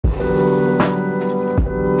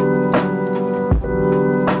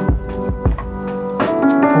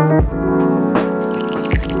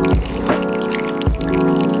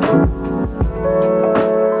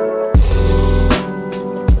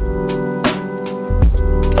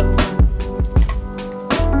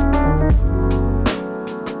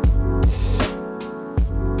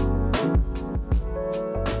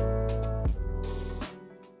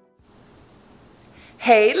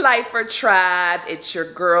Lifer Tribe, it's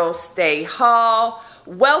your girl Stae Hall.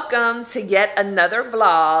 Welcome to yet another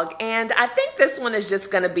vlog, and I think this one is just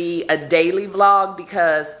going to be a daily vlog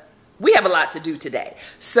because we have a lot to do today.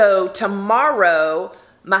 So tomorrow,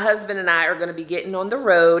 my husband and I are going to be getting on the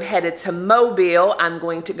road, headed to Mobile. I'm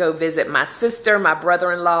going to go visit my sister, my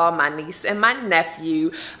brother-in-law, my niece, and my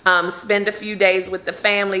nephew. Spend a few days with the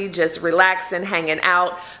family, just relaxing, hanging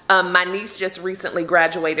out. My niece just recently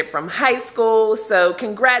graduated from high school, so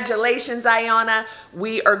congratulations, Ayana.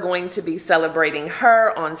 We are going to be celebrating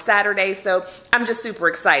her on Saturday, so I'm just super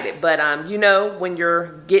excited. But you know, when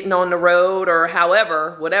you're getting on the road or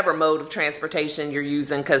whatever mode of transportation you're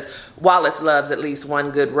using, because Wallace loves at least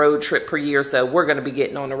one good road trip per year, so we're going to be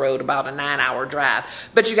getting on the road about a 9-hour drive,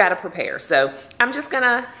 but you got to prepare. So I'm just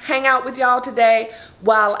gonna hang out with y'all today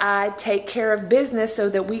while I take care of business so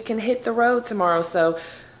that we can hit the road tomorrow. So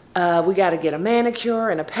we got to get a manicure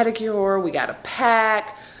and a pedicure, we got to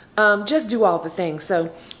pack, just do all the things.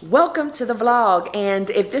 So welcome to the vlog, and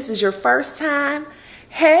if this is your first time,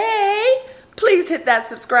 hey, please hit that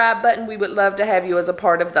subscribe button. We would love to have you as a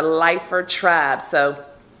part of the Lifer Tribe. So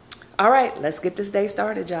all right, let's get this day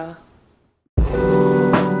started, y'all.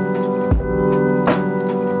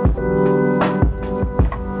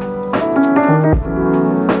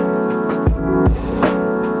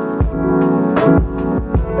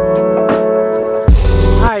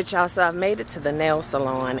 All right, y'all, so I've made it to the nail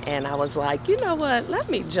salon, and I was like, you know what, let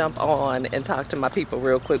me jump on and talk to my people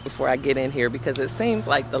real quick before I get in here, because it seems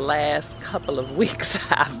like the last couple of weeks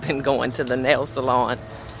I've been going to the nail salon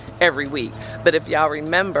every week. But if y'all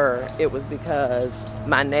remember, it was because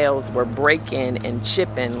my nails were breaking and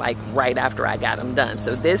chipping like right after I got them done.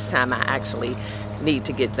 So this time I actually need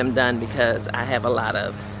to get them done because I have a lot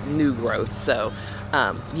of new growth. So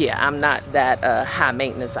yeah, I'm not that high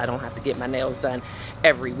maintenance. I don't have to get my nails done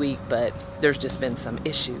every week, but there's just been some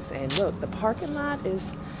issues. And look, the parking lot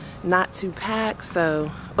is not too packed.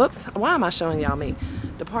 So, oops, why am I showing y'all me?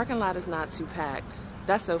 The parking lot is not too packed.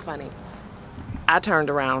 That's so funny. I turned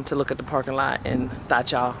around to look at the parking lot and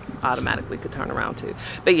thought y'all automatically could turn around too.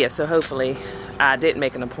 But yeah, so hopefully I did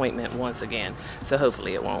make an appointment once again. So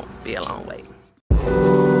hopefully it won't be a long wait.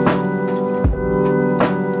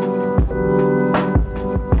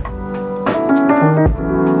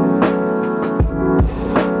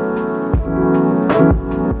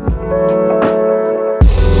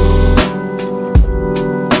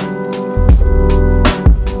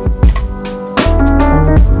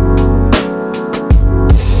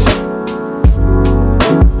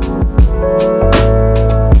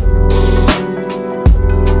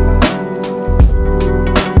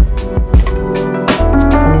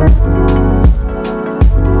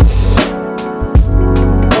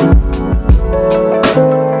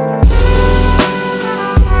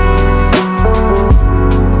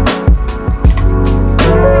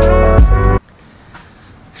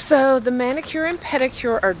 The manicure and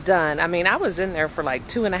pedicure are done. I mean, I was in there for like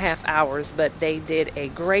 2.5 hours, but they did a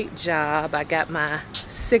great job. I got my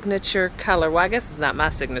signature color. Well, I guess it's not my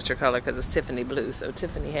signature color because it's Tiffany blue, so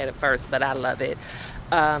Tiffany had it first, but I love it.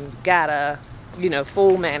 Got a, you know,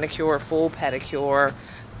 full manicure, full pedicure,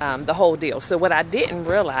 the whole deal. So what I didn't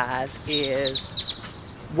realize is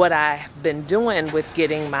what I've been doing with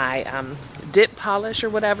getting my dip polish or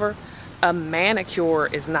whatever, a manicure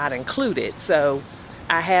is not included. So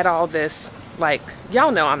I had all this, like,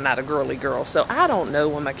 y'all know I'm not a girly girl, so I don't know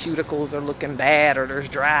when my cuticles are looking bad or there's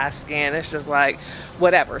dry skin. It's just like,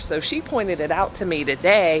 whatever. So she pointed it out to me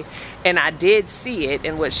today, and I did see it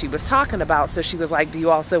in what she was talking about. So she was like, do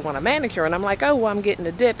you also want a manicure? And I'm like, oh, well, I'm getting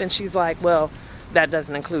a dip. And she's like, well, that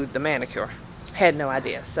doesn't include the manicure. Had no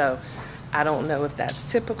idea. So I don't know if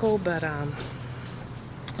that's typical, but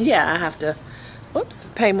yeah, I have to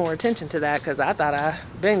pay more attention to that because I thought I'd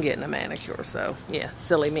been getting a manicure. So yeah,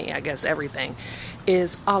 silly me. I guess everything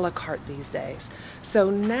is a la carte these days. So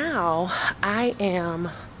now I am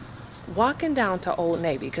walking down to Old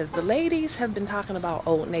Navy because the ladies have been talking about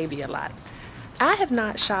Old Navy a lot. I have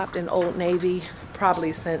not shopped in Old Navy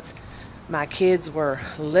probably since my kids were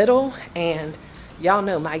little, and y'all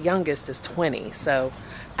know my youngest is 20, so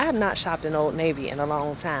I have not shopped in Old Navy in a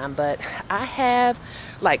long time. But I have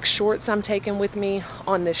like shorts I'm taking with me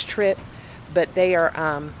on this trip, but they are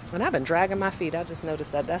and I've been dragging my feet. I just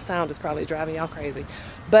noticed that sound is probably driving y'all crazy,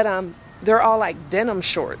 but they're all like denim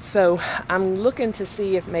shorts. So I'm looking to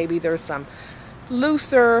see if maybe there's some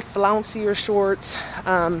looser, flouncier shorts,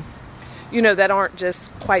 you know, that aren't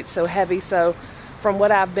just quite so heavy. So from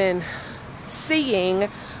what I've been seeing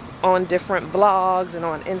on different vlogs and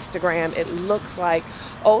on Instagram, it looks like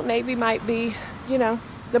Old Navy might be, you know,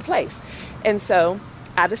 the place. And so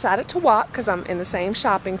I decided to walk because I'm in the same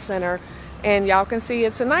shopping center, and y'all can see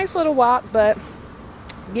it's a nice little walk, but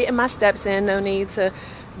getting my steps in. No need to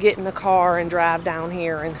get in the car and drive down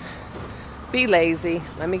here and be lazy.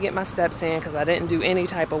 Let me get my steps in because I didn't do any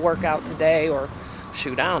type of workout today, or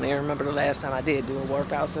shoot, I don't even remember the last time I did do a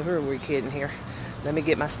workout, so who are we kidding here? Let me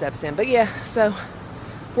get my steps in. But yeah, so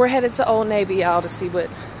we're headed to Old Navy, y'all, to see what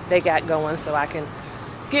they got going so I can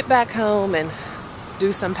get back home and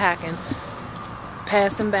do some packing.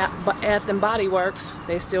 Passing Bath and Body Works,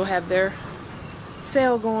 they still have their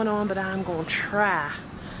sale going on, but I'm gonna try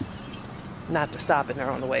not to stop in there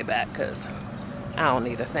on the way back because I don't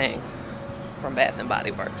need a thing from Bath and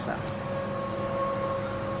Body Works. So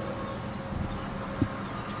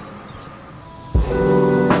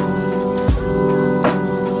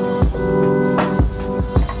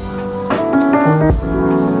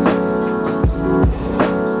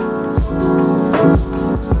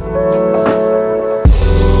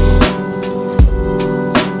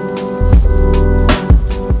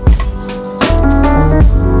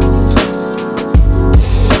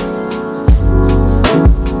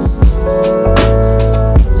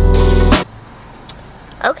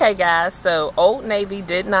okay guys, so Old Navy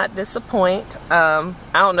did not disappoint. I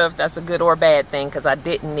don't know if that's a good or bad thing because I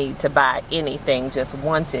didn't need to buy anything, just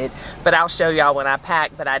wanted. But I'll show y'all when I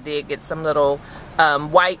pack. But I did get some little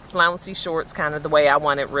white flouncy shorts, kind of the way I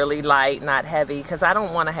want it, really light, not heavy, because I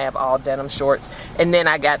don't want to have all denim shorts. And then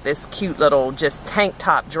I got this cute little just tank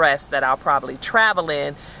top dress that I'll probably travel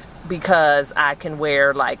in, because I can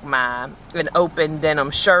wear like an open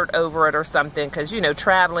denim shirt over it or something, because you know,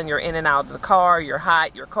 traveling, you're in and out of the car, you're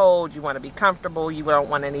hot, you're cold, you want to be comfortable, you don't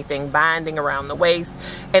want anything binding around the waist,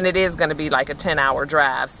 and it is going to be like a 10-hour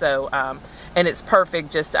drive. So and it's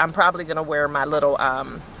perfect. Just I'm probably going to wear my little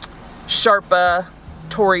Sherpa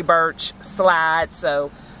Tory Burch slides,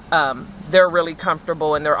 so they're really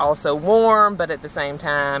comfortable and they're also warm, but at the same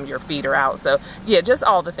time your feet are out. So yeah, just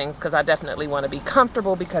all the things, because I definitely want to be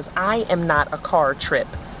comfortable, because I am not a car trip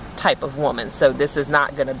type of woman. So this is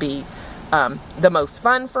not going to be the most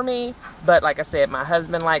fun for me, but like I said, my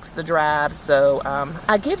husband likes the drive, so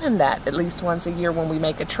I give him that at least once a year when we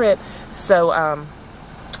make a trip. So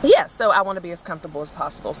yeah, so I want to be as comfortable as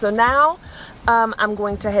possible. So now I'm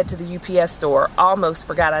going to head to the UPS store. Almost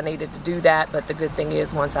forgot I needed to do that, but the good thing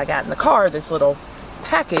is once I got in the car, this little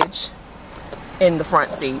package in the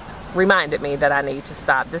front seat reminded me that I need to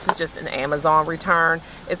stop. This is just an Amazon return.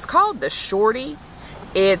 It's called the Shorty.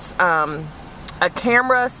 It's a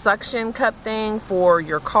camera suction cup thing for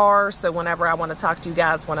your car, so whenever I want to talk to you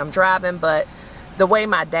guys when I'm driving, but the way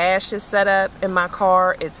my dash is set up in my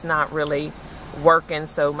car, it's not really working.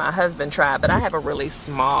 So my husband tried, but I have a really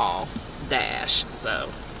small dash, so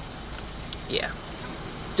yeah,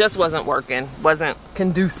 just wasn't working, wasn't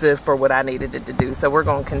conducive for what I needed it to do. So we're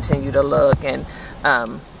going to continue to look and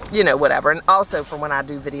you know, whatever. And also for when I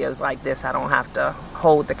do videos like this, I don't have to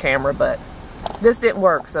hold the camera, but this didn't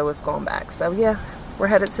work, so it's going back. So yeah, we're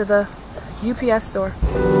headed to the UPS store.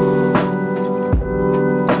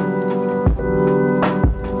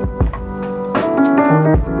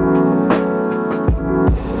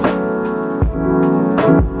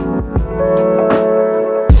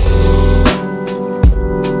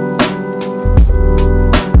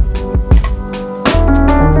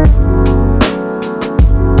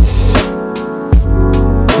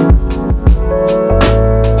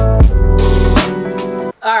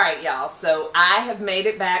 Made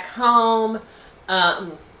it back home.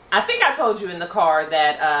 I think I told you in the car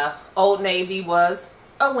that Old Navy was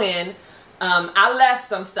a win. I left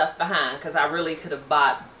some stuff behind because I really could have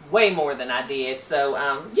bought way more than I did. So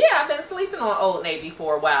yeah, I've been sleeping on Old Navy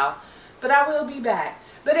for a while, but I will be back.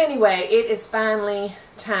 But anyway, it is finally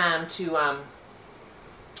time to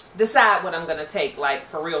decide what I'm going to take, like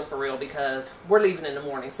for real, because we're leaving in the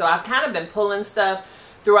morning. So I've kind of been pulling stuff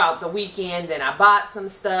throughout the weekend, and I bought some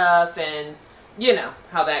stuff, and you know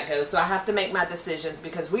how that goes. So I have to make my decisions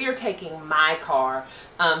because we are taking my car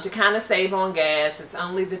to kind of save on gas. It's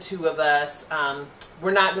only the two of us.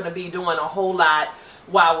 We're not going to be doing a whole lot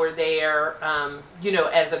while we're there, you know,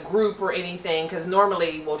 as a group or anything, because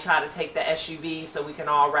normally we'll try to take the SUV so we can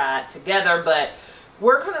all ride together, but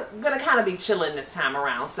we're gonna kind of be chilling this time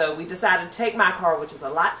around. So we decided to take my car, which is a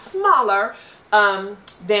lot smaller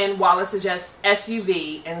than Wallace's just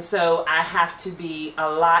SUV, and so I have to be a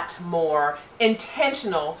lot more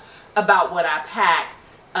intentional about what I pack,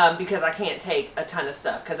 because I can't take a ton of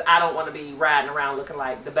stuff, because I don't want to be riding around looking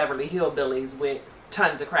like the Beverly Hillbillies with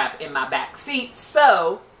tons of crap in my back seat.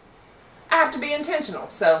 So I have to be intentional.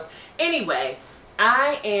 So anyway,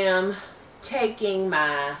 I am taking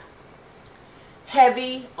my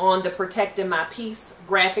heavy on the Protecting My Peace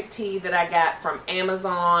graphic tee that I got from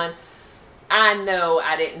Amazon. I know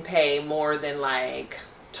I didn't pay more than like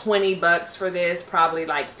 20 bucks for this, probably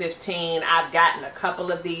like 15. I've gotten a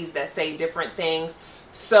couple of these that say different things.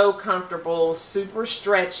 So comfortable, super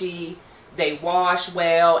stretchy, they wash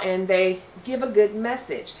well, and they give a good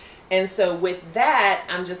message. And so with that,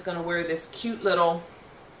 I'm just going to wear this cute little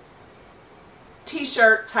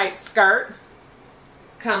t-shirt type skirt.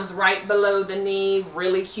 Comes right below the knee,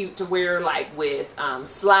 really cute to wear like with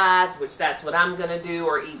slides, which that's what I'm gonna do,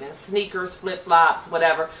 or even sneakers, flip-flops,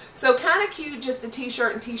 whatever. So kind of cute, just a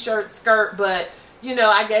t-shirt and t-shirt skirt, but you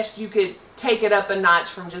know, I guess you could take it up a notch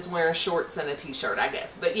from just wearing shorts and a t-shirt, I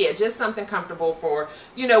guess. But yeah, just something comfortable for,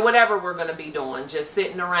 you know, whatever we're gonna be doing, just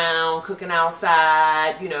sitting around, cooking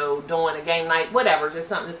outside, you know, doing a game night, whatever, just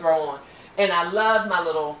something to throw on. And I love my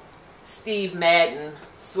little Steve Madden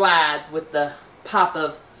slides with the pop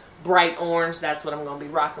of bright orange. That's what I'm going to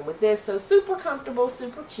be rocking with this. So super comfortable,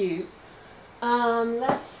 super cute.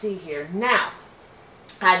 Let's see here. Now,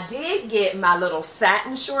 I did get my little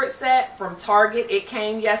satin short set from Target. It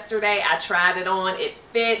came yesterday. I tried it on. It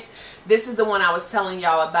fits. This is the one I was telling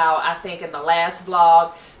y'all about, I think, in the last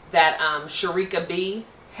vlog that Sharika B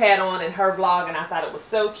had on in her vlog, and I thought it was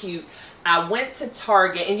so cute. I went to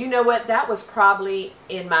Target, and you know what? That was probably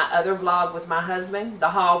in my other vlog with my husband, the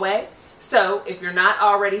hallway. So if you're not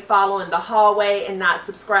already following the hallway and not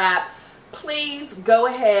subscribed, please go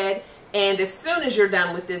ahead and as soon as you're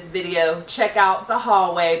done with this video, check out the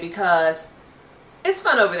hallway because it's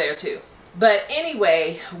fun over there too. But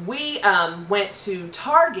anyway, we went to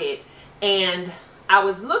Target and I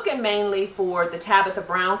was looking mainly for the Tabitha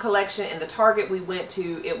Brown collection. And the Target we went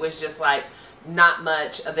to, it was just like not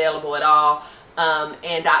much available at all.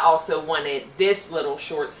 And I also wanted this little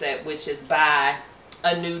short set, which is by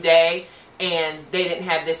A New Day, and they didn't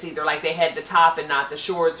have this either. Like, they had the top and not the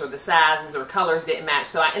shorts, or the sizes or colors didn't match,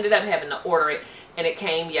 so I ended up having to order it, and it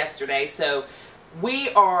came yesterday. So we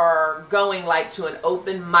are going like to an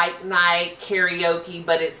open mic night karaoke,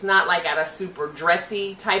 but it's not like at a super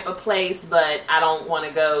dressy type of place, but I don't want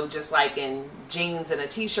to go just like in jeans and a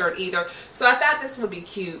t-shirt either. So I thought this would be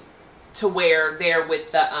cute to wear there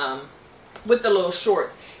with the little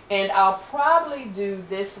shorts. And I'll probably do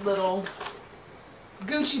this little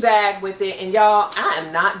Gucci bag with it. And y'all, I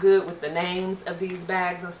am not good with the names of these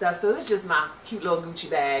bags and stuff, so it's just my cute little Gucci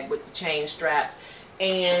bag with the chain straps.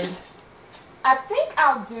 And I think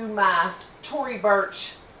I'll do my Tory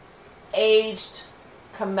Burch aged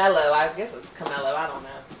Camello, I guess it's Camello, I don't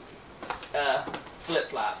know,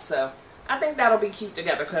 flip-flops. So I think that'll be cute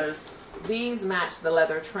together because these match the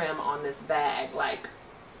leather trim on this bag like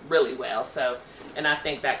really well. So, and I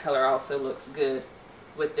think that color also looks good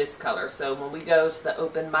with this color. So when we go to the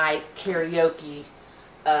open mic karaoke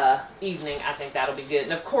evening, I think that'll be good.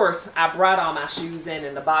 And of course, I brought all my shoes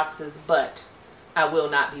in the boxes, but I will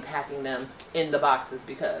not be packing them in the boxes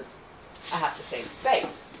because I have to save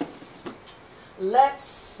space. Let's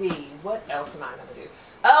see, what else am I going to do?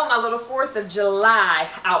 Oh, my little 4th of July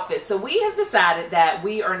outfit. So we have decided that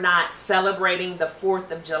we are not celebrating the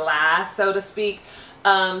 4th of July, so to speak.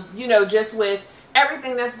 You know, just with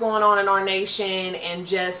everything that's going on in our nation and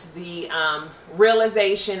just the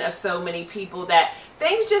realization of so many people that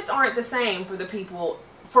things just aren't the same for the people,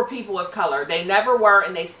 for people of color. They never were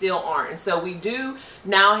and they still aren't. And so we do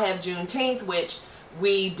now have Juneteenth, which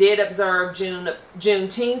we did observe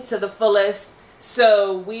Juneteenth to the fullest.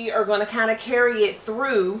 So we are going to kind of carry it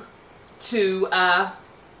through to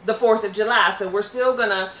the 4th of July. So we're still going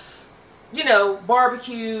to, you know,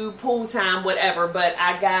 barbecue, pool time, whatever. But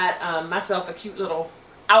I got myself a cute little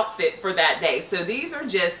outfit for that day. So these are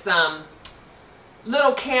just some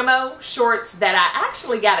little camo shorts that I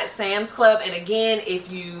actually got at Sam's Club. And again,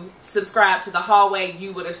 if you subscribe to the hallway,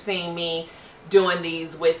 you would have seen me doing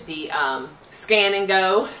these with the Scan and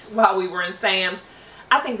Go while we were in Sam's.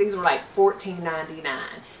 I think these were like $14.99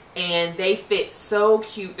 and they fit so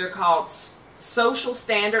cute. They're called Social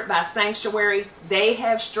Standard by Sanctuary. They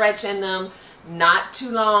have stretch in them, not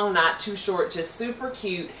too long, not too short, just super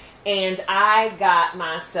cute. And I got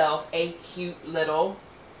myself a cute little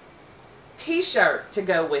t-shirt to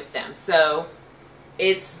go with them. So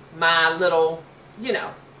it's my little, you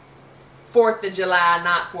know, 4th of July,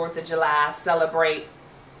 not 4th of July, celebrate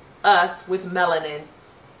us with melanin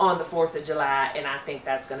on the 4th of July. And I think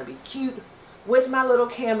that's going to be cute with my little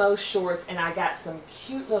camo shorts. And I got some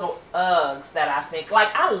cute little Uggs that I think, like,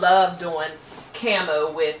 I love doing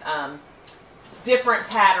camo with different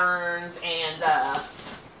patterns and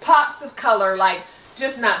pops of color, like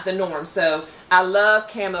just not the norm. So I love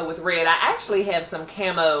camo with red. I actually have some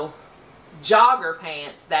camo jogger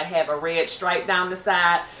pants that have a red stripe down the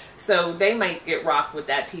side. So they might get rocked with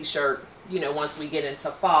that t-shirt, you know, once we get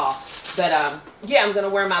into fall. But yeah, I'm going to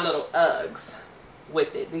wear my little Uggs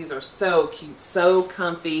with it. These are so cute, so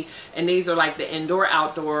comfy. And these are like the indoor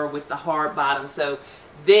outdoor with the hard bottom. So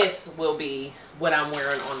this will be what I'm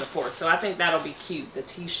wearing on the 4th. So I think that'll be cute. The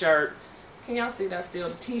t-shirt. Can y'all see that still?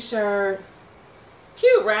 The t-shirt.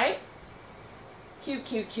 Cute, right? Cute,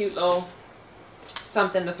 cute, cute little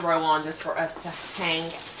something to throw on just for us to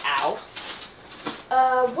hang out.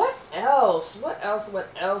 What else? What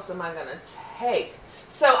else am I gonna take?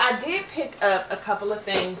 So I did pick up a couple of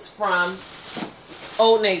things from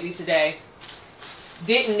Old Navy today.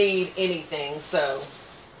 Didn't need anything, so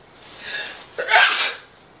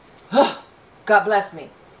God bless me.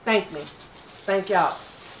 Thank me. Thank y'all.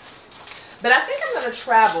 But I think I'm gonna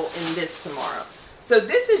travel in this tomorrow. So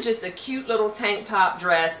this is just a cute little tank top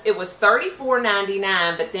dress. It was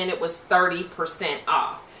 $34.99, but then it was 30%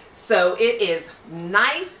 off. So it is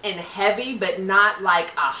nice and heavy, but not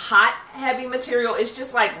like a hot heavy material. It's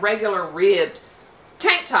just like regular ribbed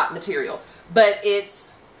tank top material, but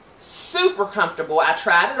it's super comfortable. I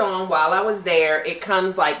tried it on while I was there. It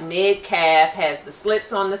comes like mid-calf, has the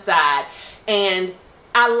slits on the side, and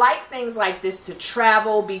I like things like this to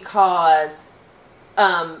travel because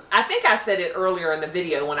I think I said it earlier in the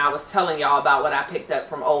video when I was telling y'all about what I picked up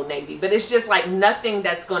from Old Navy, but it's just like nothing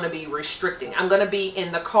that's going to be restricting. I'm going to be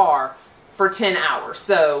in the car for 10 hours,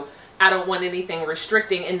 so I don't want anything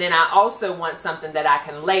restricting. And then I also want something that I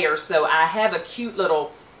can layer. So I have a cute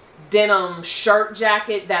little denim shirt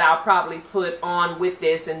jacket that I'll probably put on with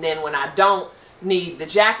this, and then when I don't need the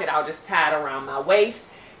jacket, I'll just tie it around my waist.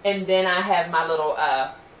 And then I have my little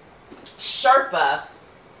Sherpa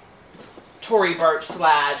Tory Burch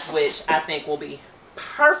slides, which I think will be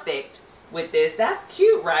perfect with this. That's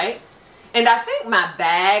cute, right? And I think my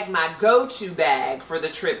bag, my go-to bag for the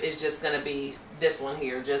trip is just going to be this one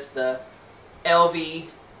here, just the LV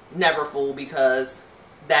Neverfull, because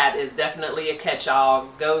that is definitely a catch-all,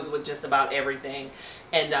 goes with just about everything,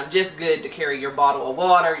 and just good to carry your bottle of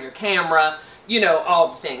water, your camera, you know, all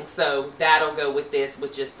the things. So that'll go with this,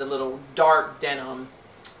 with just the little dark denim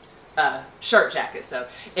shirt jacket. So,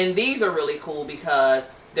 and these are really cool because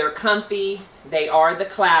they're comfy, they are the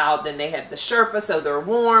cloud, then they have the Sherpa, so they're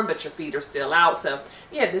warm but your feet are still out. So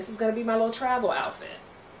yeah, this is going to be my little travel outfit.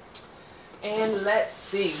 And let's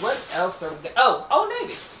see, what else are we Old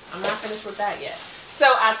Navy. I'm not finished with that yet. So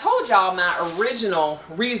I told y'all my original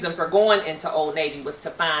reason for going into Old Navy was to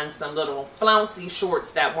find some little flouncy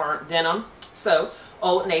shorts that weren't denim. So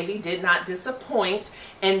Old Navy did not disappoint,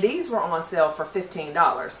 and these were on sale for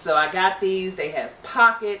 $15. So I got these. They have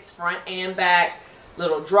pockets, front and back,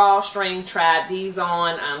 little drawstring. Tried these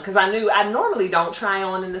on because I knew I normally don't try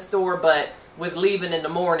on in the store, but with leaving in the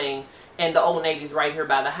morning and the Old Navy's right here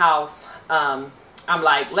by the house, I'm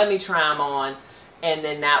like, let me try them on, and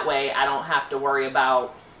then that way I don't have to worry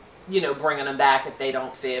about, you know, bringing them back if they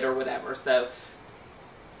don't fit or whatever. So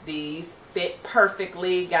these fit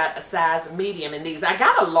perfectly. Got a size medium in these. I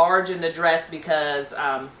got a large in the dress because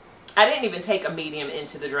I didn't even take a medium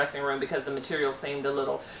into the dressing room because the material seemed a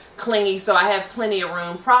little clingy. So I have plenty of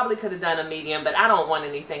room. Probably could have done a medium, but I don't want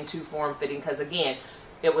anything too form-fitting because, again,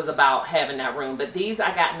 it was about having that room. But these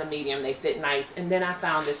I got in the medium. They fit nice. And then I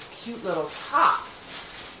found this cute little top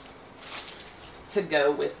to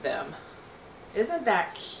go with them. Isn't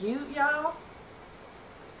that cute, y'all?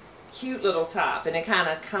 Cute little top, and it kind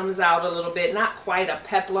of comes out a little bit, not quite a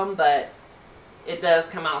peplum, but it does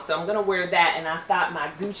come out. So I'm gonna wear that, and I thought my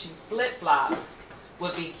Gucci flip-flops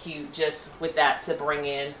would be cute just with that to bring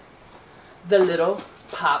in the little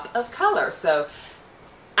pop of color. So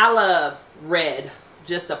I love red,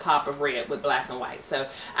 just a pop of red with black and white. So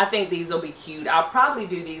I think these will be cute. I'll probably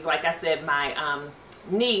do these, like I said, my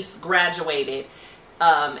niece graduated,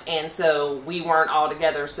 and so we weren't all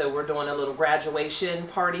together, so we're doing a little graduation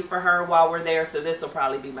party for her while we're there. So this will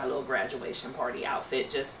probably be my little graduation party outfit,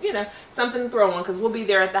 just, you know, something to throw on because we'll be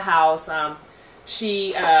there at the house.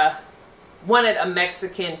 She wanted a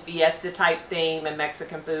Mexican fiesta type theme and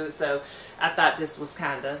Mexican food, so I thought this was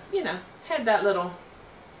kind of, you know, had that little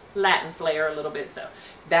Latin flair a little bit. So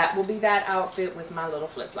that will be that outfit with my little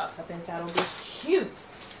flip-flops. I think that'll be cute.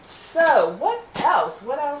 So what else?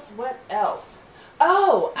 What else?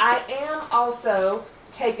 Oh, I am also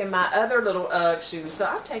taking my other little Ugg shoes. So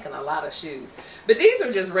I've taken a lot of shoes, but these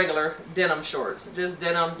are just regular denim shorts, just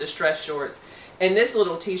denim distress shorts. And this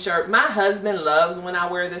little t-shirt, my husband loves when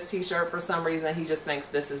I wear this t-shirt for some reason. He just thinks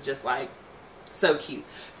this is just like so cute.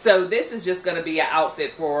 So this is just going to be an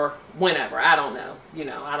outfit for whenever. I don't know. You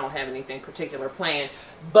know, I don't have anything particular planned,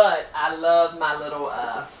 but I love my little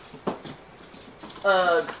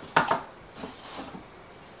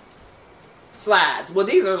slides. Well,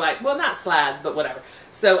 these are like, well, not slides, but whatever.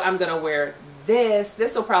 So I'm going to wear this.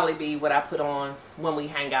 This will probably be what I put on when we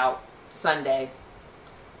hang out Sunday.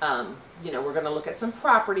 You know, we're going to look at some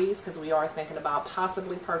properties because we are thinking about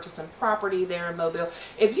possibly purchasing property there in Mobile.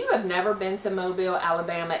 If you have never been to Mobile,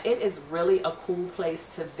 Alabama, it is really a cool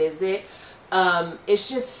place to visit. It's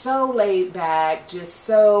just so laid back, just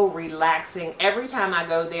so relaxing. Every time I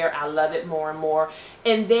go there, I love it more and more.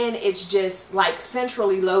 And then it's just like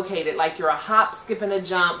centrally located, like you're a hop, skip, and a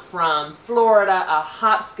jump from Florida, a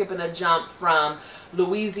hop, skip, and a jump from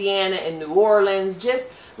Louisiana and New Orleans.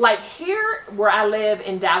 Just like here where I live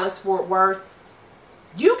in Dallas, Fort Worth,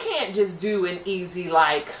 you can't just do an easy,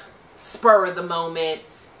 like, spur of the moment,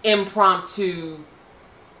 impromptu,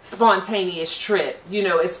 spontaneous trip, you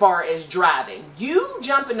know, as far as driving. You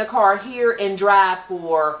jump in the car here and drive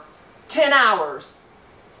for 10 hours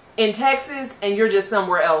in Texas and you're just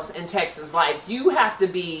somewhere else in Texas. Like, you have to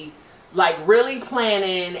be like really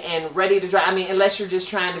planning and ready to drive. I mean, unless you're just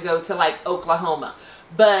trying to go to like Oklahoma.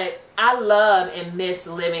 But I love and miss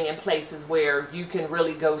living in places where you can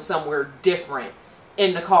really go somewhere different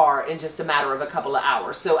in the car in just a matter of a couple of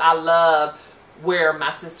hours. So I love where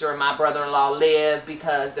my sister and my brother-in-law live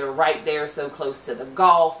because they're right there, so close to the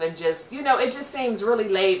Gulf, and just, you know, it just seems really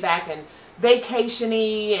laid back and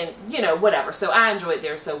vacation-y and, you know, whatever. So I enjoy it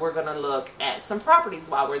there. So we're going to look at some properties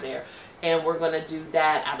while we're there, and we're going to do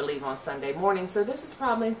that, I believe, on Sunday morning. So this is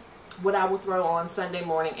probably what I will throw on Sunday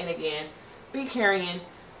morning, and again, be carrying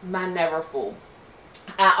my Never Full.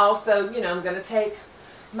 I also, you know, I'm going to take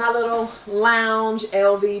my little lounge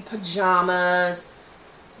LV pajamas,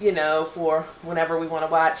 you know, for whenever we want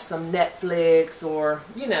to watch some Netflix or,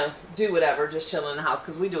 you know, do whatever, just chill in the house,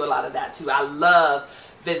 because we do a lot of that too. I love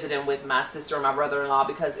visiting with my sister and my brother-in-law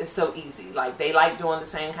because it's so easy. Like, they like doing the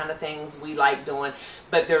same kind of things we like doing,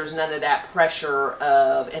 but there's none of that pressure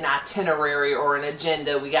of an itinerary or an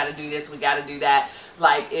agenda. We got to do this, we got to do that.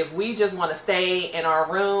 Like, if we just want to stay in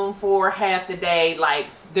our room for half the day, like,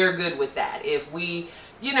 they're good with that. If we,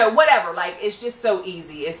 you know, whatever, like, it's just so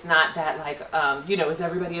easy. It's not that like, you know, is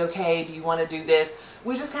everybody okay? Do you want to do this?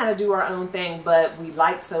 We just kind of do our own thing, but we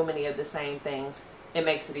like so many of the same things. It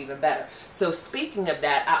makes it even better. So speaking of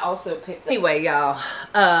that, I also picked up, anyway, y'all,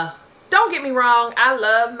 don't get me wrong, I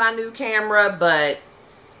love my new camera, but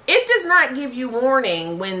it does not give you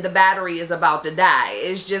warning when the battery is about to die.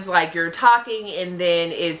 It's just like you're talking and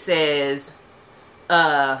then it says,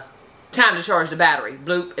 time to charge the battery,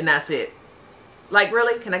 bloop, and that's it. Like,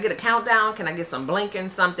 really? Can I get a countdown? Can I get some blinking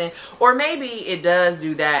something? Or maybe it does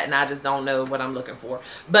do that and I just don't know what I'm looking for.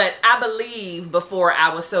 But I believe before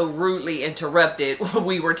I was so rudely interrupted,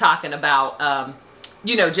 we were talking about,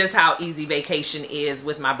 you know, just how easy vacation is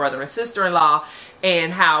with my brother and sister-in-law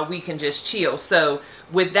and how we can just chill. So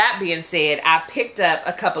with that being said, I picked up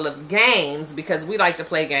a couple of games because we like to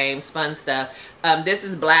play games, fun stuff. This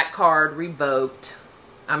is Black Card Revoked.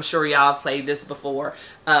 I'm sure y'all have played this before.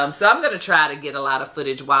 So I'm going to try to get a lot of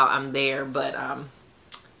footage while I'm there, but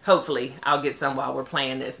hopefully I'll get some while we're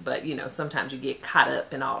playing this. But, you know, sometimes you get caught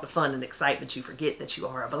up in all the fun and excitement. You forget that you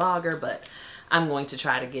are a vlogger, but I'm going to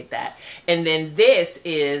try to get that. And then this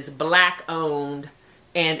is Black owned,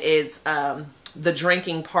 and it's the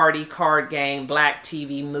Drinking Party card game, Black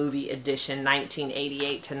TV Movie Edition,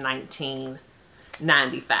 1988 to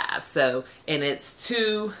 1995. So, and it's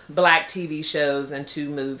 2 Black TV shows and 2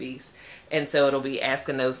 movies. And so it'll be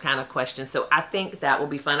asking those kind of questions. So I think that will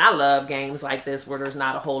be fun. I love games like this where there's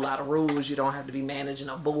not a whole lot of rules. You don't have to be managing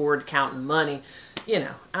a board, counting money. You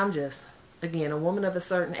know, I'm just, again, a woman of a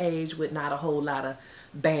certain age with not a whole lot of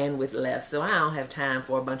bandwidth left. So I don't have time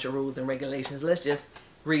for a bunch of rules and regulations. Let's just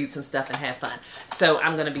read some stuff and have fun. So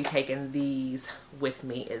I'm going to be taking these with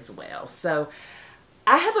me as well. So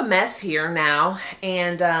I have a mess here now,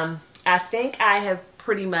 and I think I have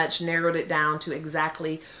pretty much narrowed it down to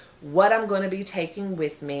exactly what I'm going to be taking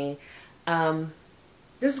with me.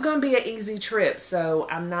 This is going to be an easy trip, so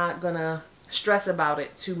I'm not going to stress about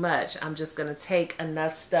it too much. I'm just going to take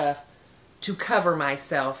enough stuff to cover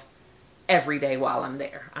myself every day while I'm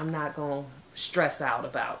there. I'm not going to stress out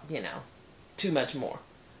about, you know, too much more.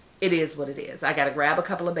 It is what it is. I got to grab a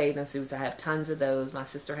couple of bathing suits. I have tons of those. My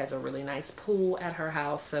sister has a really nice pool at her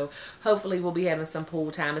house, so hopefully we'll be having some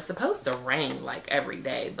pool time. It's supposed to rain like every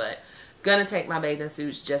day, but gonna take my bathing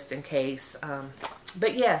suits just in case.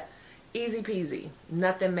 But yeah, easy peasy,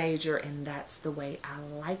 nothing major, and that's the way I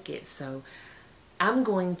like it. So I'm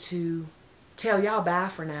going to tell y'all bye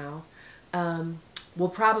for now. We'll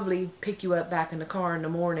probably pick you up back in the car in the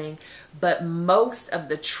morning, but most of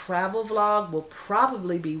the travel vlog will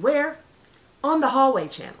probably be where? on the hallway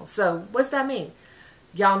channel. So what's that mean?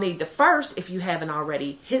 Y'all need to first, if you haven't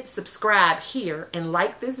already, hit subscribe here and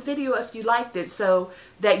like this video if you liked it, so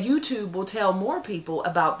that YouTube will tell more people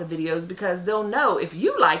about the videos, because they'll know if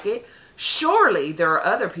you like it, surely there are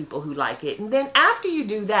other people who like it. And then after you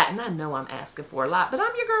do that, and I know I'm asking for a lot, but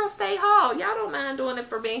I'm your girl Stae Hall. Y'all don't mind doing it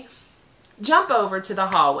for me. Jump over to the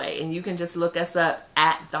hallway and you can just look us up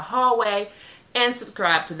at the hallway and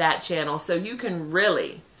subscribe to that channel so you can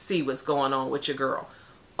really see what's going on with your girl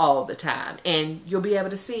all the time. And you'll be able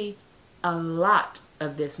to see a lot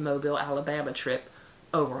of this Mobile, Alabama trip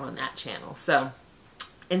over on that channel. So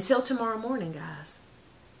until tomorrow morning, guys,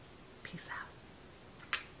 peace out.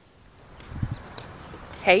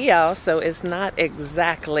 Hey y'all, so it's not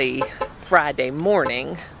exactly Friday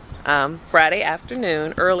morning, Friday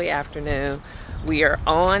afternoon, early afternoon. We are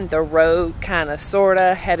on the road, kind of,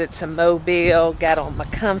 sorta, headed to Mobile. Got on my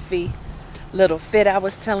comfy little fit I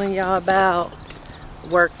was telling y'all about.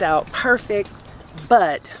 Worked out perfect,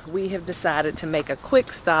 but we have decided to make a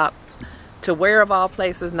quick stop to where, of all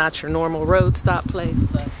places, not your normal road stop place,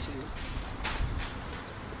 but to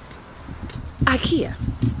Ikea.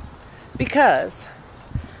 Because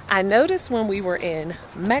I noticed when we were in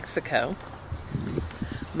Mexico,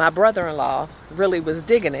 my brother-in-law really was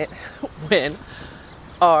digging it when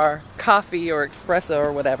our coffee or espresso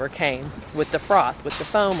or whatever came with the froth, with the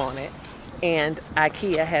foam on it. And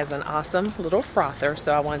Ikea has an awesome little frother,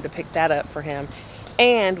 so I wanted to pick that up for him.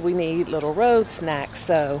 And we need little road snacks,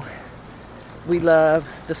 so we love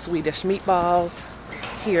the Swedish meatballs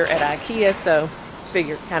here at Ikea, so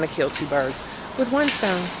figured kind of kill two birds with one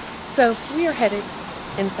stone. So we are headed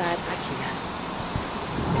inside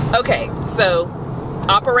Ikea. Okay, so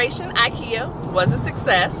Operation Ikea was a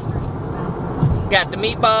success. Got the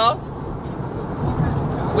meatballs.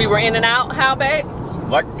 We were in and out, how babe?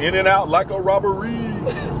 Like in and out like a robbery.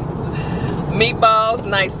 Meatballs,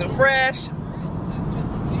 nice and fresh.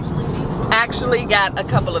 Actually got a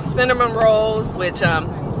couple of cinnamon rolls, which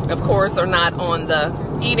of course are not on the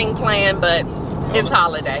eating plan, but it's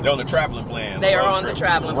holiday. They're on the traveling plan. They are on the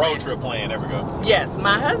traveling plan. Road trip plan, there we go. Yes,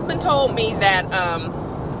 my husband told me that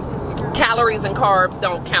calories and carbs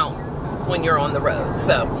don't count when you're on the road,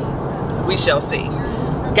 so we shall see.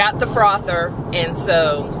 Got the frother, and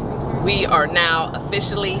so we are now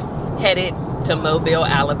officially headed to Mobile,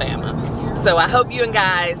 Alabama. So I hope you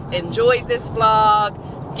guys enjoyed this vlog,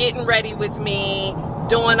 getting ready with me,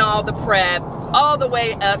 doing all the prep, all the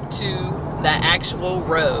way up to the actual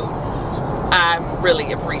road. I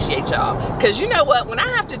really appreciate y'all. Because you know what, when I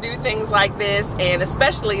have to do things like this, and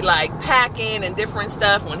especially like packing and different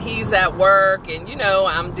stuff when he's at work, and you know,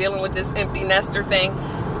 I'm dealing with this empty nester thing,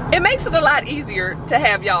 it makes it a lot easier to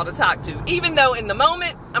have y'all to talk to. Even though in the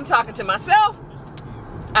moment I'm talking to myself,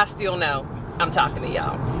 I still know I'm talking to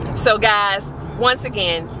y'all. So guys, once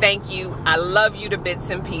again, thank you. I love you to bits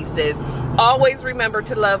and pieces. Always remember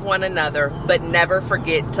to love one another, but never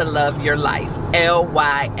forget to love your life.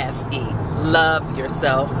 LYFE. Love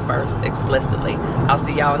yourself first, explicitly. I'll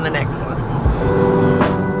see y'all in the next one.